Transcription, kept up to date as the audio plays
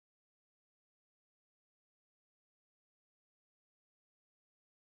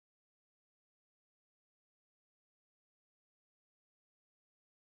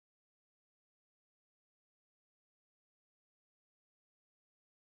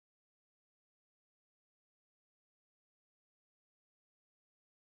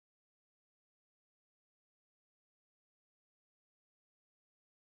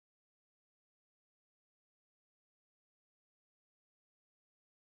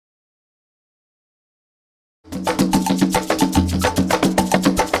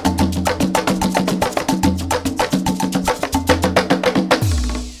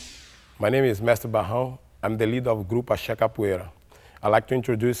My name is Mestre Barrão. I'm the leader of Group Axé Capoeira. I'd like to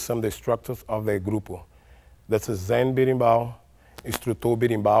introduce some of the instructors of the Grupo. This is Zen Berimbau, Instrutor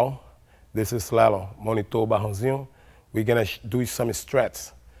Berimbau. This is Lelo, Monitor Barrãozinho. We're gonna do some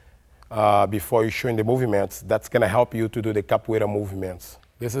stretches before you showing the movements. That's gonna help you to do the capoeira movements.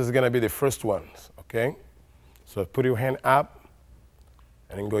 This is gonna be the first one, okay? So put your hand up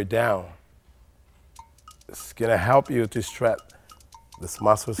and then go down. It's gonna help you to stretch these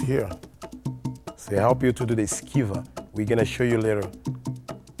muscles here. So help you to do the esquiva. We're gonna show you later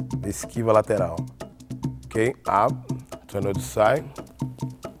the esquiva lateral. Okay, up to another side.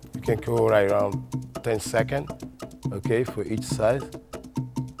 You can go right around 10 seconds, okay, for each side.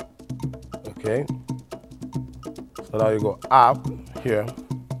 Okay. So now you go up here,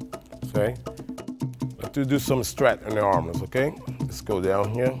 sorry. To do some stretch in the arms, okay? Let's go down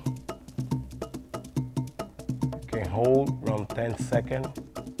here. You can hold around 10 seconds.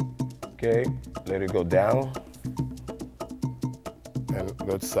 Okay, let it go down and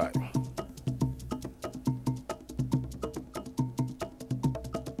go to side.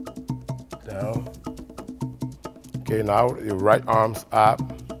 Down. Okay, now your right arm's up.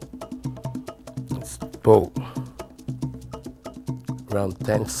 Let's pull around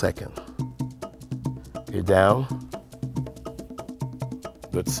 10 seconds. Okay, down.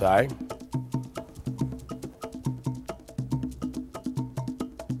 Good side.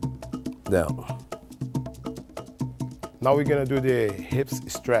 Down. Now we're gonna do the hips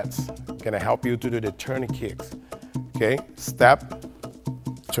stretch. Gonna help you to do the turn kicks. Okay, step,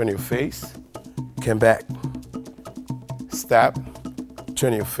 turn your face, come back. Step,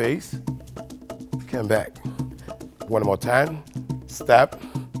 turn your face, come back. One more time. Step,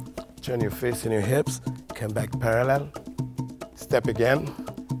 turn your face and your hips, come back parallel. Step again,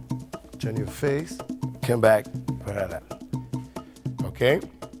 turn your face, come back parallel. Okay?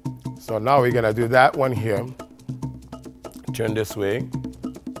 So now we're gonna do that one here. Turn this way,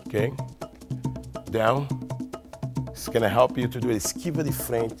 okay? Down. It's gonna help you to do a esquiva de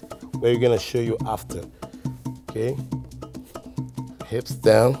frente, where we're gonna show you after, okay? Hips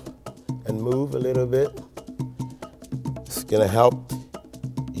down and move a little bit. It's gonna help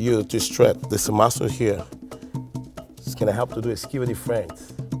you to stretch this muscle here. It's gonna help to do a esquiva de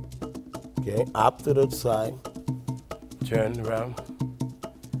frente. Okay, up to the side, turn around,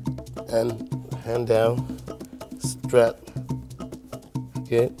 and hand down, stretch,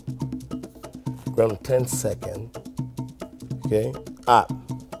 okay, around 10 seconds, okay, up,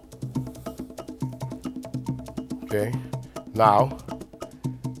 okay. Now,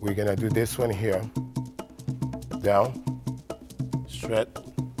 we're gonna do this one here, down, stretch,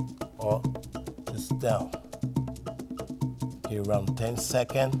 or just down, okay, around 10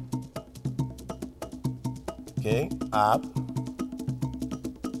 seconds, okay, up,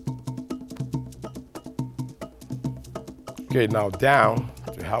 okay, now down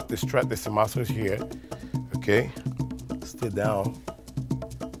to help to stretch these muscles here. Okay, stay down.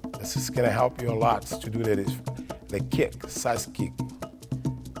 This is gonna help you a lot to do the kick, side kick.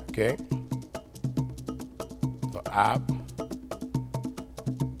 Okay, so up.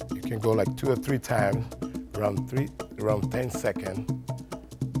 You can go like 2 or 3 times, around 10 seconds.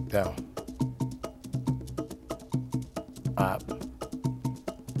 Down, up.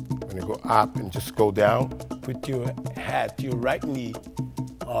 When you go up and just go down, put your head to your right knee.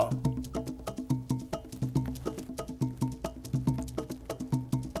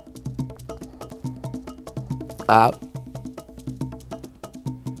 Up.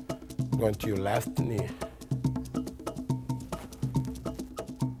 Going to your left knee.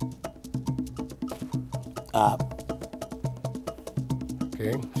 Up.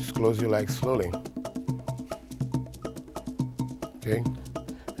 Okay, just close your legs slowly. Okay,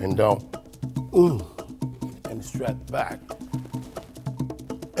 and down. And stretch back.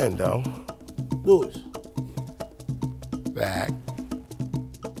 And down. Loose. Back.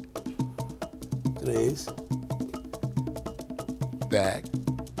 3. Back.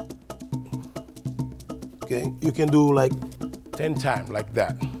 Okay, you can do like 10 times like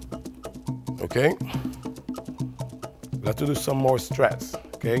that. Okay? Let's do some more stretch.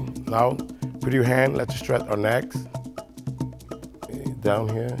 Okay, now put your hand, let's stretch our necks. Okay, down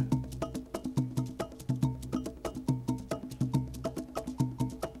here.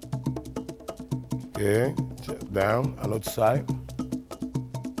 Okay, down, another side.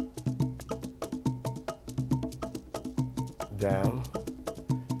 Down.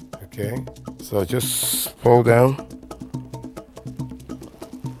 Okay, so just pull down.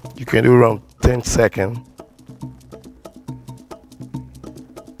 You can do around 10 seconds.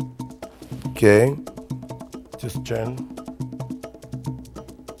 Okay, just turn.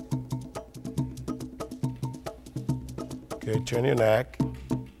 Okay, turn your neck.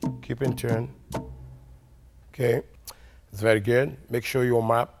 Keep in turn. Okay, it's very good. Make sure you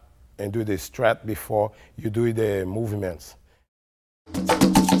warm up and do the stretch before you do the movements.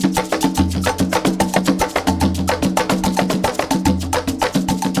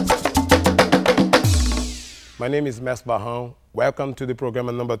 My name is Mestre Barrão. Welcome to the program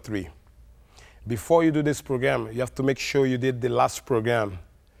number 3. Before you do this program, you have to make sure you did the last program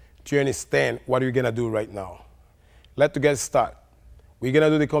to understand what you're gonna do right now. Let's get started. We're gonna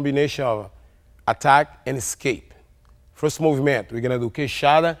do the combination of attack and escape. First movement, we're gonna do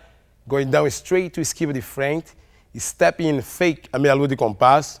queixada, going down straight to esquiva de frente, step in, fake a meia lua de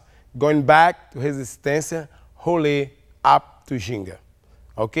compasso, going back to resistência, rolê, up to ginga.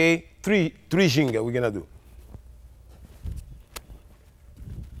 Okay? Three ginga we're gonna do.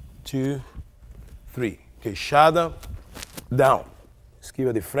 2, 3. Queixada, down.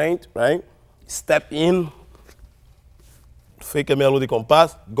 Esquiva de frente, right? Step in, fake a meia lua de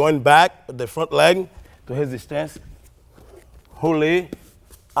compasso, going back with the front leg to resistência, rolê,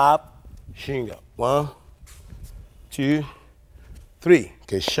 up, ginga. 1, 2, 3.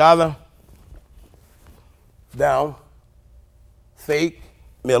 Queixada, down, fake,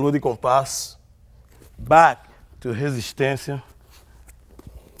 meia lua de compasso, back to resistência,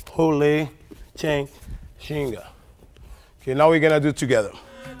 rolê, chain, ginga. Okay, now we're gonna do it together.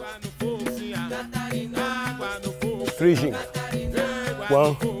 3 ginga.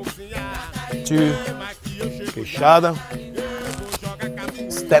 1, 2, queixada,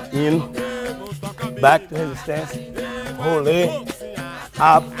 step in, back to resistência, rolê,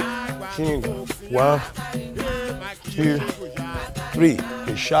 up, ginga. 1, 2, 3.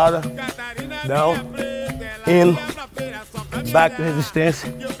 Queixada, down, in, back to resistência,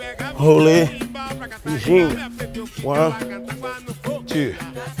 rolê, e ginga. 1, 2.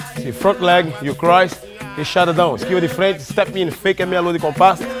 See, front leg, you cross, queixada down, esquiva de frente, step in, fake a meia lua de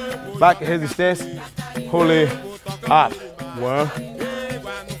compasso, back, resistência, rolê, up. 1,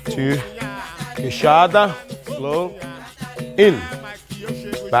 2, queixada, slow, in,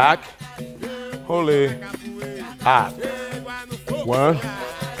 back, rolê, up. 1,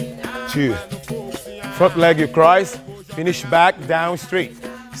 2. Front leg, you cross, finish back, down, straight.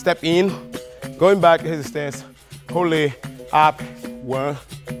 Step in, going back, resistência, rolê, up. 1,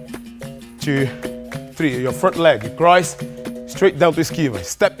 2, 3. Your front leg, you cross, straight down to esquiva.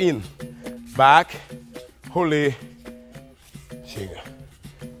 Step in, back, rolê, ginga.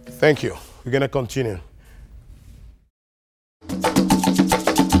 Thank you. We're gonna continue.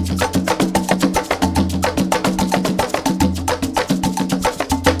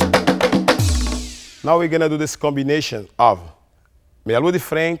 Now we're gonna do this combination of meia lua de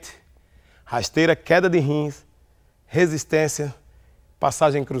frente, rasteira, queda de rins, resistência,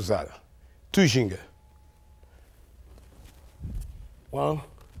 passagem cruzada. 2 ginga. 1,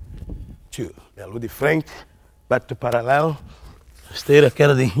 2. Meia lua de frente, back to paralelo, rasteira,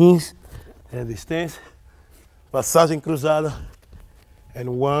 queda de rins, resistência, passagem cruzada. And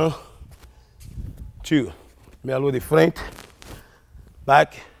 1, 2. Meia lua de frente,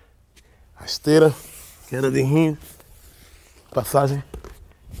 back, rasteira, queda de rins, passagem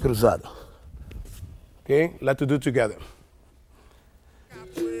cruzada. Okay, let's do it together.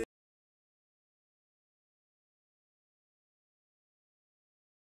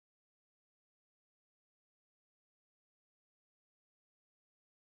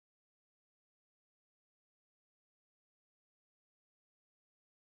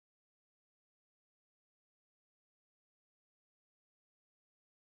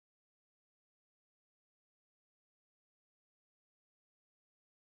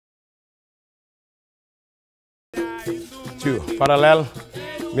 Two, paralelo,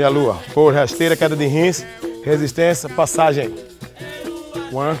 meia lua, por rasteira, queda de rins, resistência, passagem.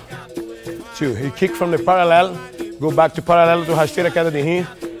 1, 2. You kick from the parallel, go back to paralelo to rasteira, queda de rins,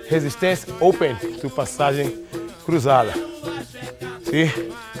 resistência, open to passagem cruzada. See?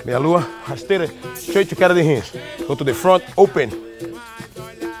 Meia lua, rasteira, straight to queda de rins. Go to the front, open.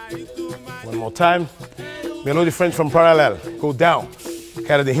 One more time. Meia lua de frente from parallel, go down.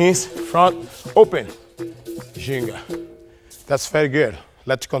 Queda de rins, front, open. Ginga. That's very good.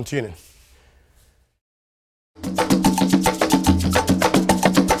 Let's continue.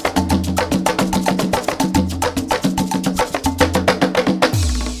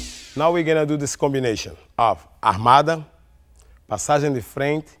 Now we're gonna do this combination of armada, passagem de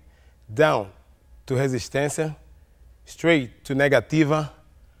frente, down to resistência, straight to negativa,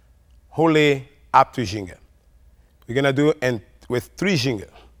 rolê, up to ginga. We're gonna do it with 3 ginga.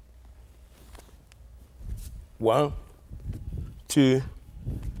 1, 2,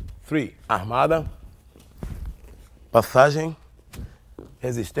 3. Armada, passagem,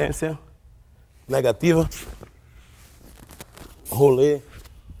 resistência, negativa, rolê,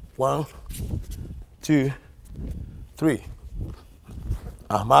 1, 2, 3.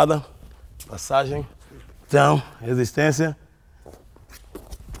 Armada, passagem, down, resistência,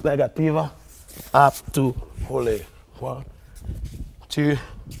 negativa, up to rolê, 1, 2,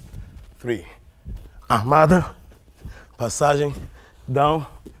 3. Armada, passagem, down,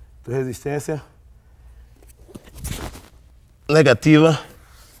 to resistência, negativa,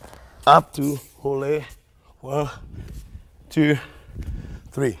 up to rolê, 1, 2,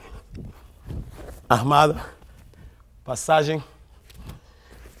 3. Armada, passagem,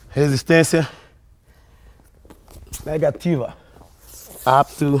 resistência, negativa, up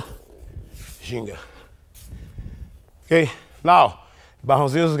to ginga. Okay, now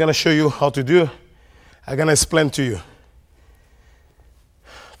Barrãozinho is gonna show you how to do. I'm gonna explain to you.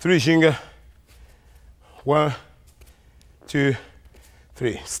 3 ginga, 1, 2,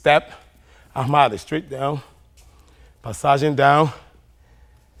 3. Step, armada, straight down, passagem down,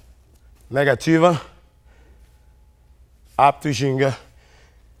 negativa, up to ginga.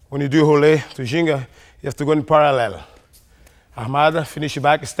 When you do rolê to ginga, you have to go in parallel. Armada, finish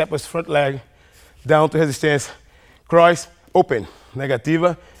back, step with front leg, down to resistência, cross, open,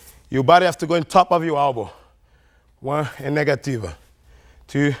 negativa. Your body has to go on top of your elbow. 1 and negativa.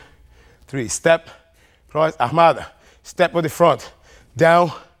 2, 3. Step, cross, armada. Step with the front, down,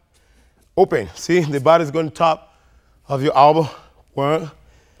 open. See, the body is going top of your elbow. 1,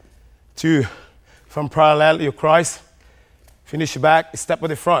 2. From parallel, you cross. Finish back, step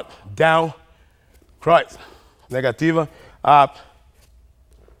with the front, down, cross. Negativa, up.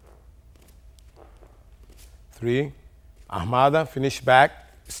 3. Armada, finish back.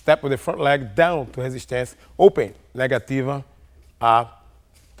 Step with the front leg down to resistance, open, negativa, up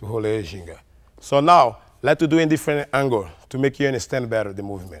to rolê ginga. So now, let's do in different angle to make you understand better the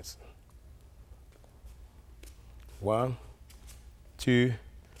movements. 1, 2,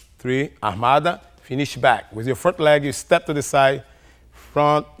 3, armada, finish back. With your front leg, you step to the side,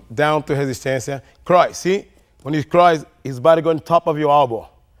 front, down to resistência, cross, see? When you cross, his body going top of your elbow.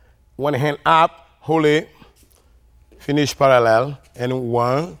 One hand up, rolê, finish parallel, and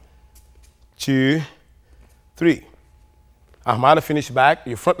 1, 2, 3. Armada, finish back.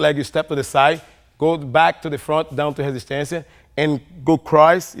 Your front leg, you step to the side, go back to the front, down to resistência, and go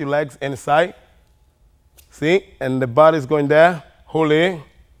cross your legs inside. See? And the body is going there. Rolê,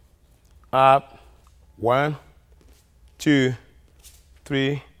 up, 1, 2,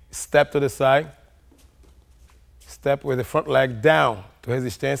 3. Step to the side. Step with the front leg down to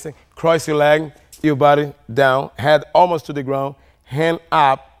resistência. Cross your leg, your body down, head almost to the ground, hand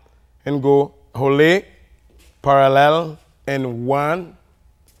up, and go rolê, parallel, and 1,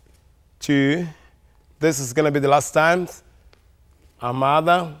 2. This is gonna be the last time.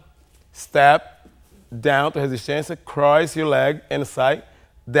 Armada, step, down to resistência, cross your leg inside,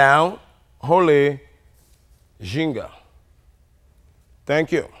 down, rolê, ginga.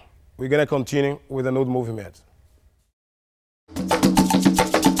 Thank you. We're gonna continue with another movement.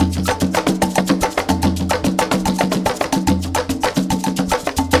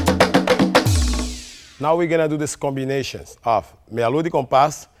 Now we're gonna do these combinations of meia lua de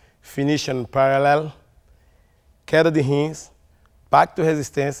compasso, finish in parallel, queda de rins, back to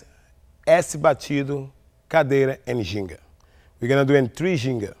resistência, S batido, cadeira, and ginga. We're gonna do in 3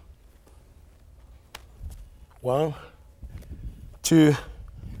 ginga. 1, 2,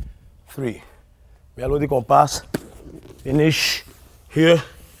 3. Meia lua de compasso, finish here,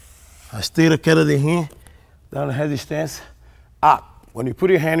 rasteira, queda de rim, down resistência, up. When you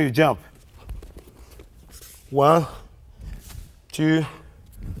put your hand, you jump. 1, 2,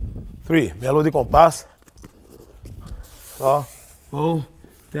 3. Meia lua de compasso. Só, go,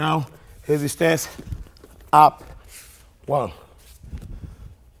 down, resistência, up, 1.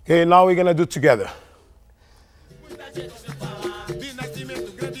 Okay, now we're gonna do together.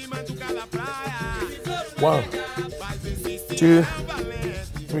 1, 2,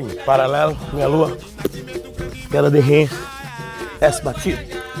 3. Paralelo, meia lua, queda de rim, S batido.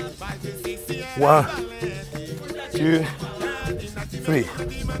 1, 2, 3.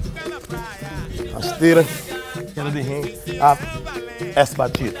 Rasteira, queda de rim, up, S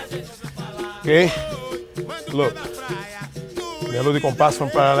batido. Okay? Look. Meia lua de compasso from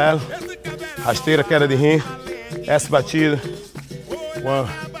paralelo. Rasteira, queda de rim, S batido. 1,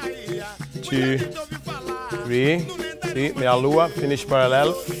 2, 3. See? Meia lua, finish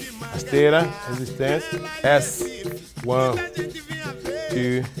paralelo. Rasteira, resistência, S. 1,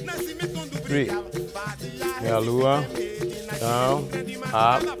 2, 3. Meia lua, down,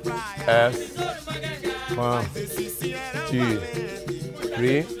 up, S, 1, 2,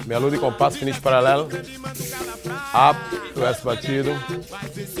 3. Meia-lua de compasso, finish paralelo. Up to S batido.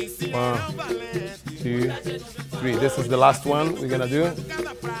 1, 2, 3. This is the last one we're gonna do.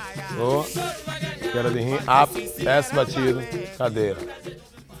 Go. Queda de rim, up, S batido, cadeira.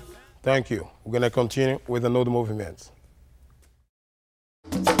 Thank you. We're gonna continue with another movement.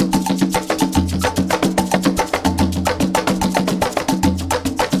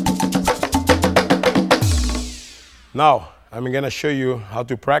 Now, I'm going to show you how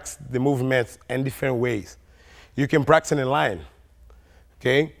to practice the movements in different ways. You can practice in line.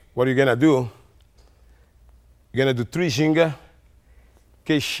 Okay? What you're going to do, you're going to do 3 ginga,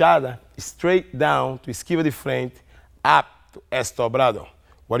 queixada, straight down to esquiva de frente, up to S dobrado.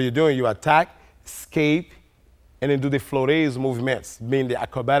 What are you doing? You attack, escape, and then do the floreios movements, meaning the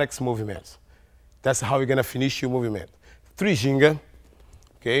acrobatics movements. That's how you're going to finish your movement. 3 ginga.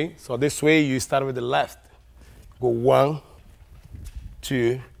 Okay? So this way you start with the left. Go 1,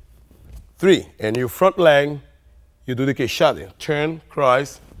 2, 3. And your front leg, you do the queixada. Turn,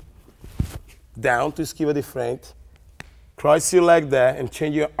 cross, down to esquiva de frente. Cross your leg there and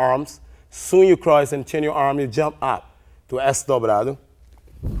change your arms. Soon you cross and change your arm, you jump up to S dobrado.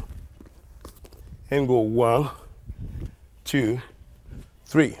 And go 1, 2,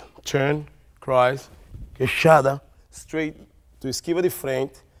 3. Turn, cross, queixada, straight to esquiva de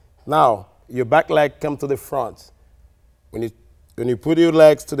frente. Now, your back leg come to the front. When you put your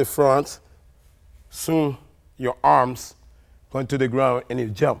legs to the front, soon your arms go into the ground and you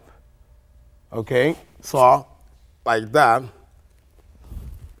jump. Okay? So, like that.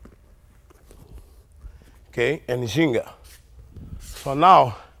 Okay? And ginga. So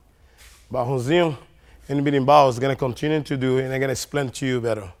now, Barrãozinho and Birimbau is going to continue to do, and I'm going to explain to you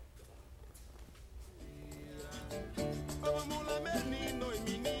better.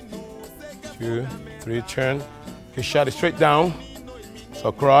 2, 3, turn. Queixada straight down.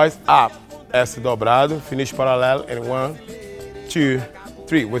 So cross, up, S dobrado, finish paralelo, and 1, 2,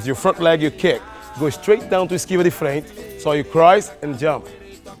 3. With your front leg, you kick. Go straight down to esquiva de frente. So you cross and jump.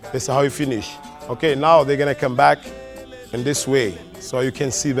 This is how you finish. Okay, now they're gonna come back in this way, so you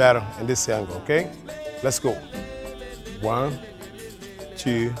can see better in this angle, okay? Let's go. 1,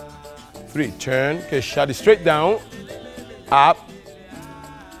 2, 3. Turn, queixada straight down, up,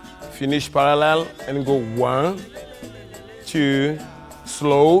 finish parallel, and go 1, 2,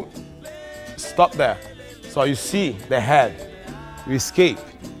 slow, stop there. So you see the head, you escape.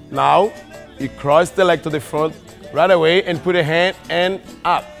 Now, you cross the leg to the front right away and put a hand and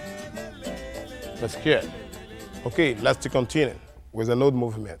up. That's good. Okay, let's continue with another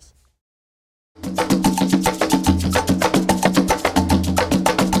movement.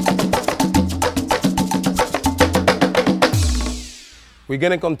 We're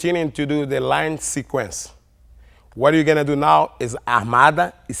going to continue to do the line sequence. What you're going to do now is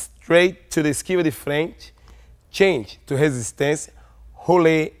armada, straight to the esquiva de frente, change to resistência,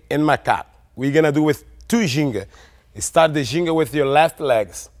 rolê, and macaco. We're going to do with 2 ginga. Start the ginga with your left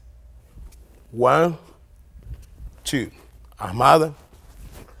legs. 1, 2. Armada,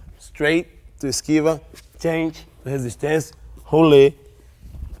 straight to esquiva, change to resistência, rolê,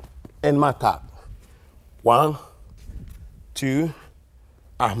 and macaco. 1, 2.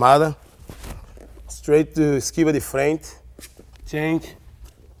 Armada, straight to esquiva de frente, change,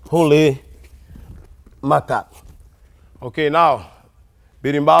 rolê, macaco. Okay, now,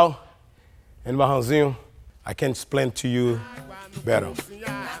 Birimbau and Barrãozinho, I can explain to you better.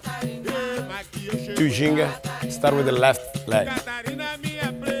 2 ginga, start with the left leg.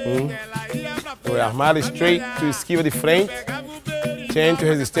 So armada straight to esquiva de frente, change to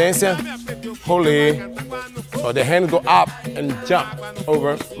resistência, rolê. So the hand go up and jump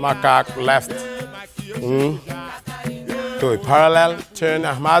over macaco left. 2, parallel, turn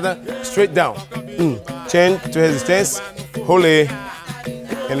armada, straight down. Change to resistance, rolê,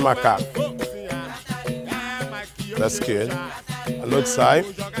 and macaco. That's good. Another side.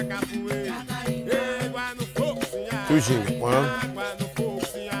 2 ginga.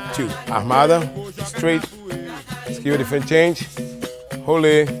 1, 2. Armada, straight, esquiva de frente, change,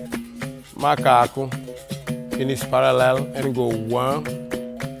 rolê, macaco. Finish parallel and go 1,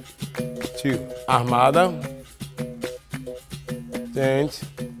 2. Armada, change,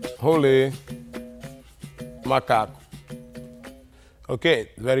 rolê, macaco. Okay,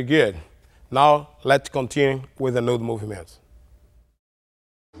 very good. Now let's continue with another movement.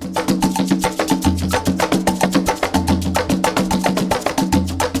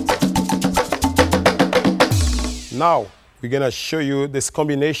 Now we're gonna show you this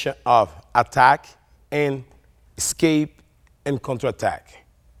combination of attack and escape and counterattack.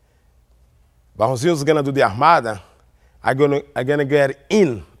 Barrãozinho is gonna do the armada, I'm gonna get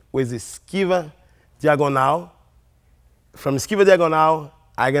in with esquiva diagonal. From esquiva diagonal,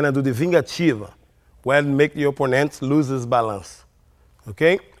 I'm gonna do the vingativa, where make the opponent lose his balance.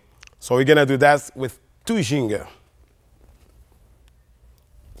 Okay? So we're gonna do that with 2 ginga.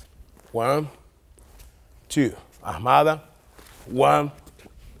 1, 2. Armada. 1,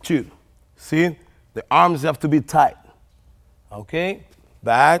 2. See? The arms have to be tight. Okay?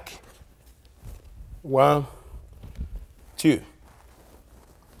 Back. 1, 2.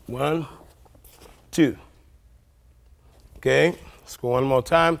 1, 2. Okay? Let's go one more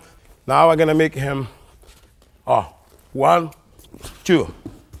time. Now we're gonna make him 1, 2.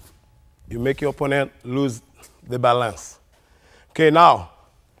 You make your opponent lose the balance. Okay, now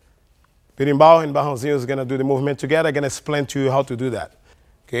Berimbau and Barrãozinho is gonna do the movement together. I'm gonna explain to you how to do that.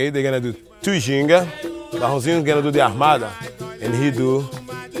 Okay, they're gonna do 2 ginga. Barrãozinho is gonna do the armada, and he do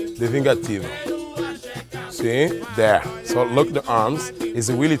the vingativa. See, there. So look, the arms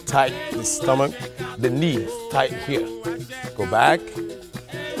is really tight, the stomach, the knee tight here. Go back.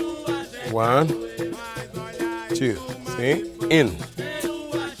 1, 2. See, in.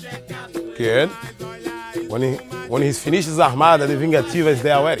 Good. When he finishes armada, the vingativa is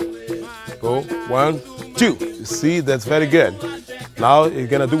there already. Go 1, 2. You see, that's very good. Now he's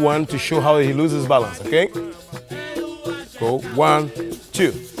gonna do 1 to show how he loses balance. Okay. Go 1,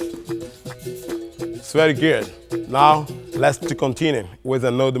 2. It's very good. Now let's continue with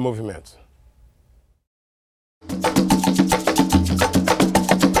another movement.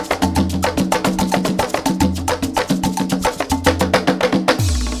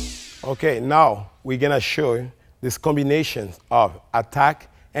 Okay, now we're gonna show you this combination of attack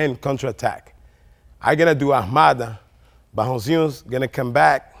and counterattack. I'm gonna do armada. Barrãozinho's gonna come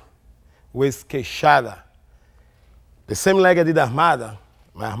back with queixada. The same leg I did armada,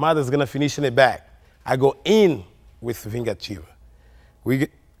 my armada is gonna finish in the back. I go in with vingativa. We're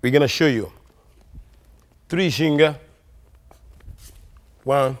gonna show you 3 ginga.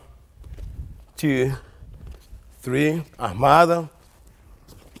 1, 2, 3. Armada.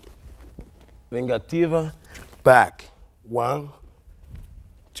 Vingativa. Back. 1,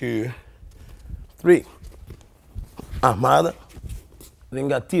 2, 3. Armada.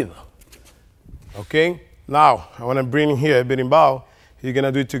 Vingativa. Okay? Now, I want to bring here Berimbau. You're going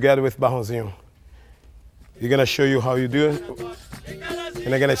to do it together with Barrãozinho. You're going to show you how you do it,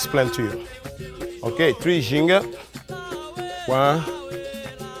 and I'm going to explain to you. Okay, 3 ginga. 1,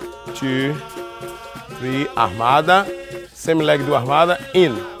 2, 3. Armada. Same leg do armada.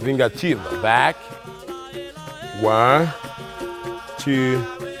 In. Vingativa. Back. 1, 2,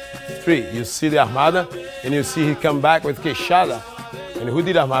 3. You see the armada, and you see he come back with queixada. And who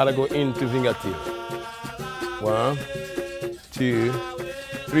did armada go into vingativa? 1, 2,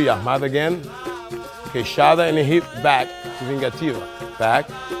 3. Armada again. Queixada, and he back to vingativa. Back.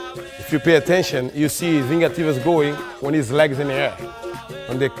 If you pay attention, you see vingativa is going when his legs in the air.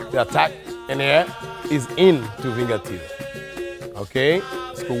 When the attack in the air is into vingativa. Okay?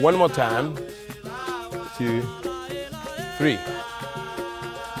 Let's go one more time. 2, 3.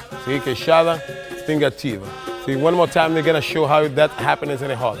 See, queixada, vingativa. See, one more time, we're gonna show how that happens in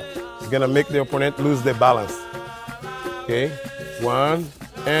the roda. It's gonna make the opponent lose their balance. Okay? 1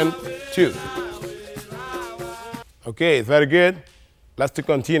 and 2. Okay, very good. Let's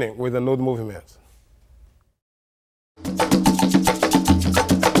continue with another movement.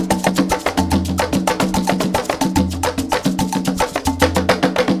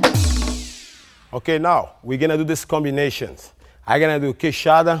 Okay, now we're gonna do these combinations. I'm gonna do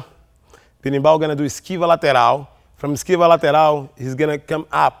queixada. Berimbau gonna do esquiva lateral. From esquiva lateral, he's gonna come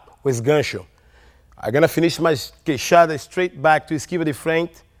up with gancho. I'm gonna finish my queixada straight back to esquiva de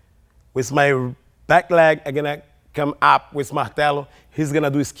frente. With my back leg, I'm gonna come up with martelo. He's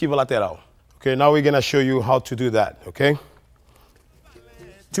gonna do esquiva lateral. Okay, now we're gonna show you how to do that, okay?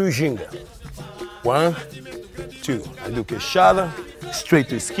 2 ginga. 1, 2. I do queixada, straight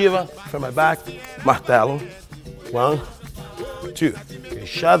to esquiva, from my back, martelo. 1, 2.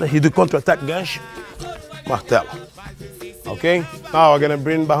 Queixada, he do contra-attack gancho, martelo. Okay? Now I'm gonna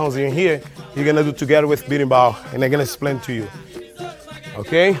bring Barrãozinho here. You're gonna do together with Berimbau, and I'm gonna explain to you.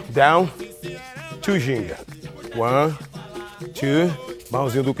 Okay? Down, 2 ginga. 1, 2.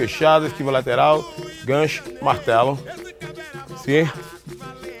 Barrãozinho do queixada, esquiva lateral, gancho, martelo. See?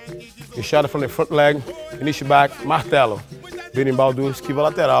 Queixada from the front leg, finish back, martelo. Berimbau do esquiva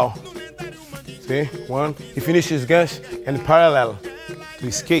lateral. See? 1. He finishes gancho and parallel to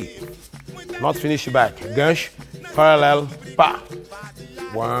escape. Not finish back. Gancho, parallel, pá.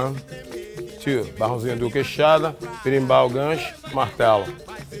 1, 2. Barrãozinho do queixada, Berimbau gancho, martelo.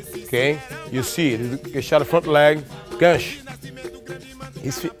 Okay? You see, queixada front leg, gancho.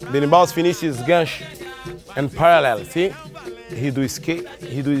 Berimbau finishes gancho and parallel, see? He do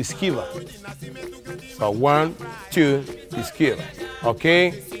esquiva. So 1, 2, esquiva. Okay,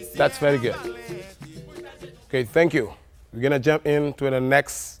 that's very good. Okay, thank you. We're gonna jump into the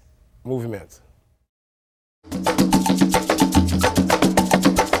next movement.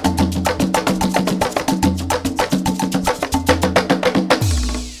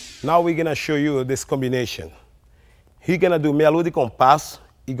 Now we're gonna show you this combination. He's gonna do meia lua de compasso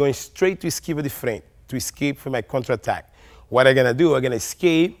e going straight to esquiva de frente to escape from my contra-attack. What I'm gonna do, I'm gonna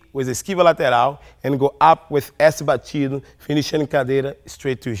escape with esquiva lateral and go up with S batido, finishing cadeira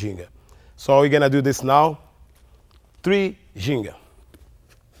straight to ginga. So we're gonna do this now. 3 ginga.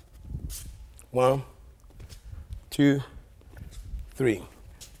 1, 2, 3.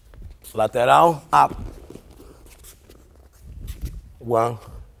 Lateral, up. 1,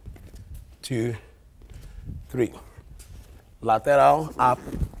 2, 3. Lateral, up.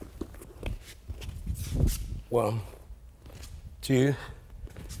 1, 2,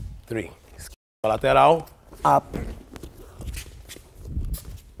 3. Lateral, up.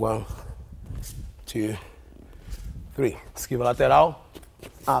 1, 2, 3. Esquiva lateral,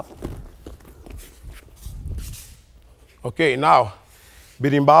 up. Okay, now,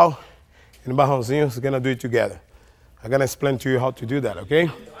 berimbau and barrãozinho is gonna do it together. I'm gonna explain to you how to do that, okay?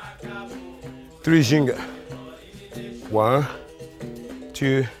 3 ginga. 1,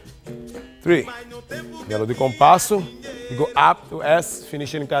 2, 3. Belo de compasso. You go up to S,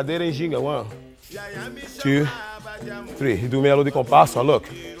 finishing cadeira em ginga. 1, 2, 3. You do meia de compasso. Look.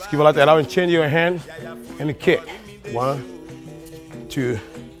 Esquiva lateral and change your hand and kick. 1, 2,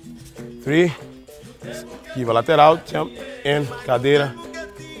 3. Esquiva lateral, jump in cadeira.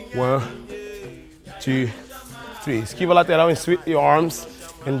 1, 2, 3. Esquiva lateral and sweep your arms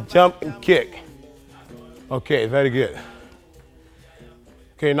and jump and kick. Okay, very good.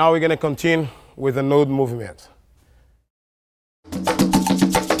 Okay, now we're gonna continue with the node movement.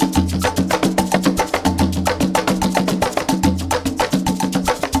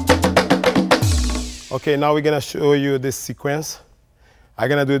 Okay, now we're gonna show you this sequence. I'm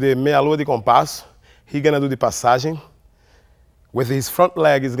gonna do the meia lua de compasso. He's gonna do the passagem. With his front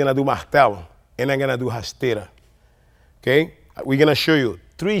leg, he's gonna do martelo, and I'm gonna do rasteira. Okay, we're gonna show you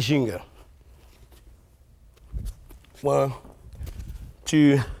 3 ginga. 1,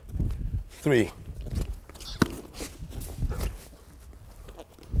 2, 3.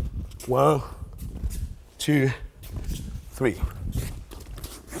 1, 2, 3.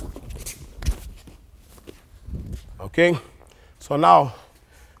 Okay, so now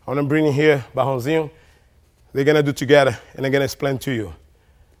I'm gonna bring in here barrãozinho. They're gonna do together, and I'm gonna explain to you.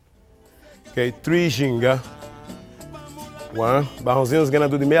 Okay, 3 ginga. 1. Barrãozinho is gonna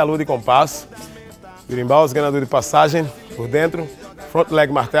do the meia lua de compasso. Berimbau is gonna do the passagem por dentro. Front leg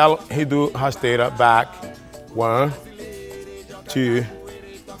martelo. He do rasteira back. 1, 2,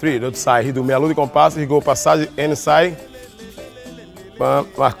 3. The other side. He do meia lua de compasso. He go passagem inside. Bam,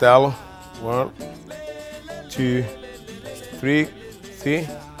 martelo. 1, 2, 3. See?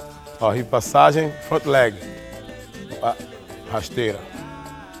 Ó, he passagem. Front leg. Rasteira.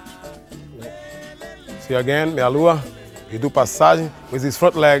 See again, meia lua. He do passagem with his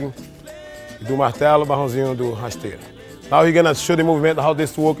front leg. He do martelo, barrãozinho do rasteira. Now he's gonna show the movement how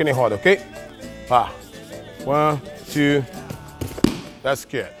this work in the roda, okay? 1, 2. That's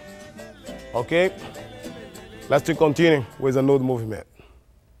good. Okay? Let's continue with the node movement.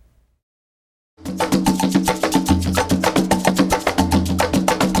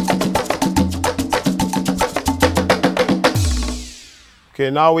 Okay,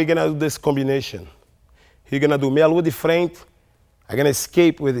 now we're gonna do this combination. He's gonna do meia lua de frente. I'm gonna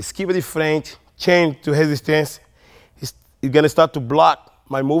escape with esquiva de frente, change to resistance. He's gonna start to block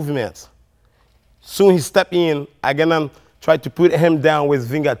my movements. Soon he step in, I'm gonna try to put him down with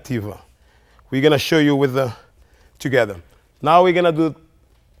vingativa. We're gonna show you with the together. Now we're gonna do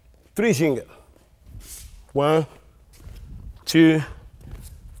 3 ginga. 1, 2,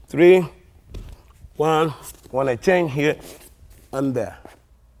 3. 1. Wanna change here and there.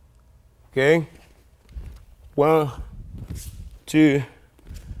 Okay? 1, 2,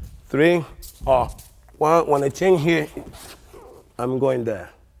 3. 1. When I change here, I'm going there.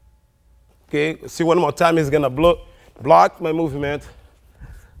 Okay? See, one more time, it's gonna block my movement.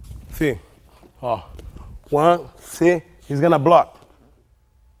 See? 1. See? He's gonna block.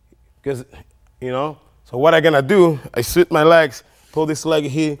 Because, you know, so what I'm gonna do, I switch my legs, pull this leg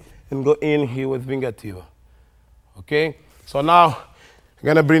here, and go in here with vingativa. Okay? So now, I'm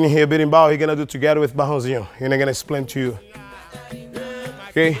gonna bring in here berimbau, he's gonna do together with barrãozinho, and I'm gonna explain to you.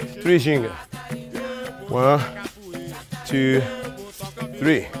 Okay, 3 ginga. 1, 2,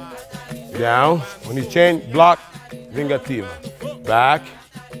 3. Down. When you change, block, vingativa. Back.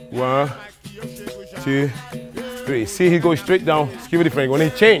 1, 2, 3. See, he goes straight down. Esquiva different. When he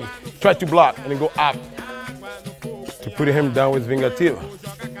change, try to block and then go up to put him down with vingativa.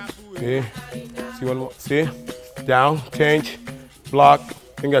 Okay. See one more. See? Down, change, block,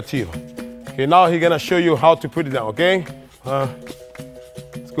 vingativa. Okay, now he's gonna show you how to put it down, okay?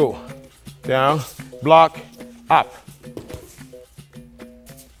 Let's go. Down, block, up.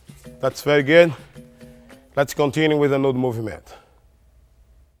 That's very good. Let's continue with another movement.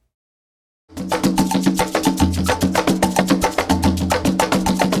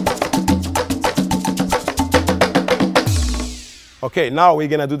 Okay, now we're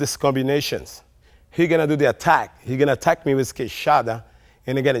gonna do these combinations. He's gonna do the attack. He's gonna attack me with queixada,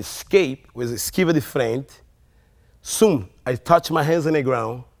 and I'm gonna escape with esquiva de frente. Soon, I touch my hands on the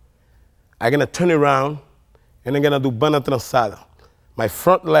ground. I'm gonna turn around, and I'm gonna do banda trançada. My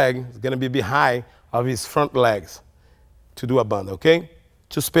front leg is gonna be behind of his front legs to do a banda, okay?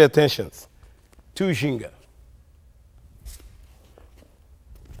 Just pay attention. 2 ginga.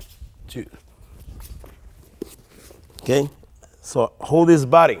 2. Okay? So hold his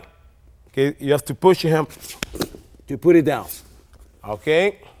body. Okay? You have to push him to put it down.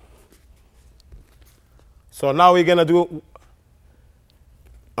 Okay? So now we're gonna do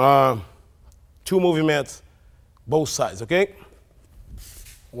 2 movements, both sides, okay?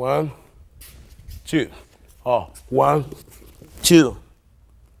 1, 2. 1, 2.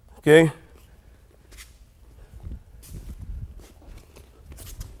 Okay?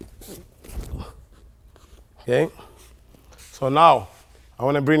 Okay? So now, I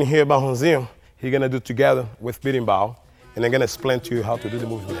want to bring here Barrãozinho. He's going to do together with berimbau. And I'm going to explain to you how to do the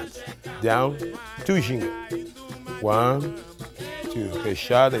movements. Down, 2 ginga. 1, 2.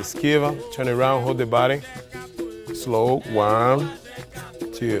 Queixada, esquiva, turn around, hold the body. Slow, 1,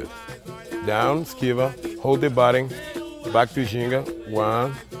 2. Down, esquiva, hold the body. Back to ginga,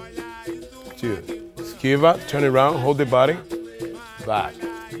 1, 2. Esquiva, turn around, hold the body. Back,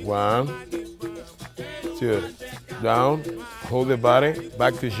 1, 2. Down, hold the body,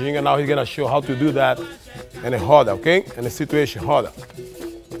 back to ginga. Now he's gonna show how to do that in a roda, okay? In a situation, roda.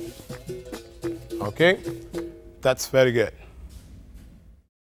 Okay? That's very good.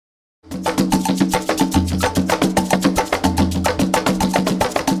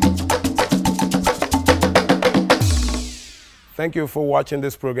 Thank you for watching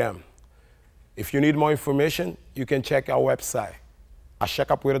this program. If you need more information, you can check our website,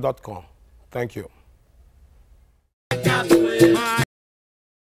 axécapoeira.com. Thank you.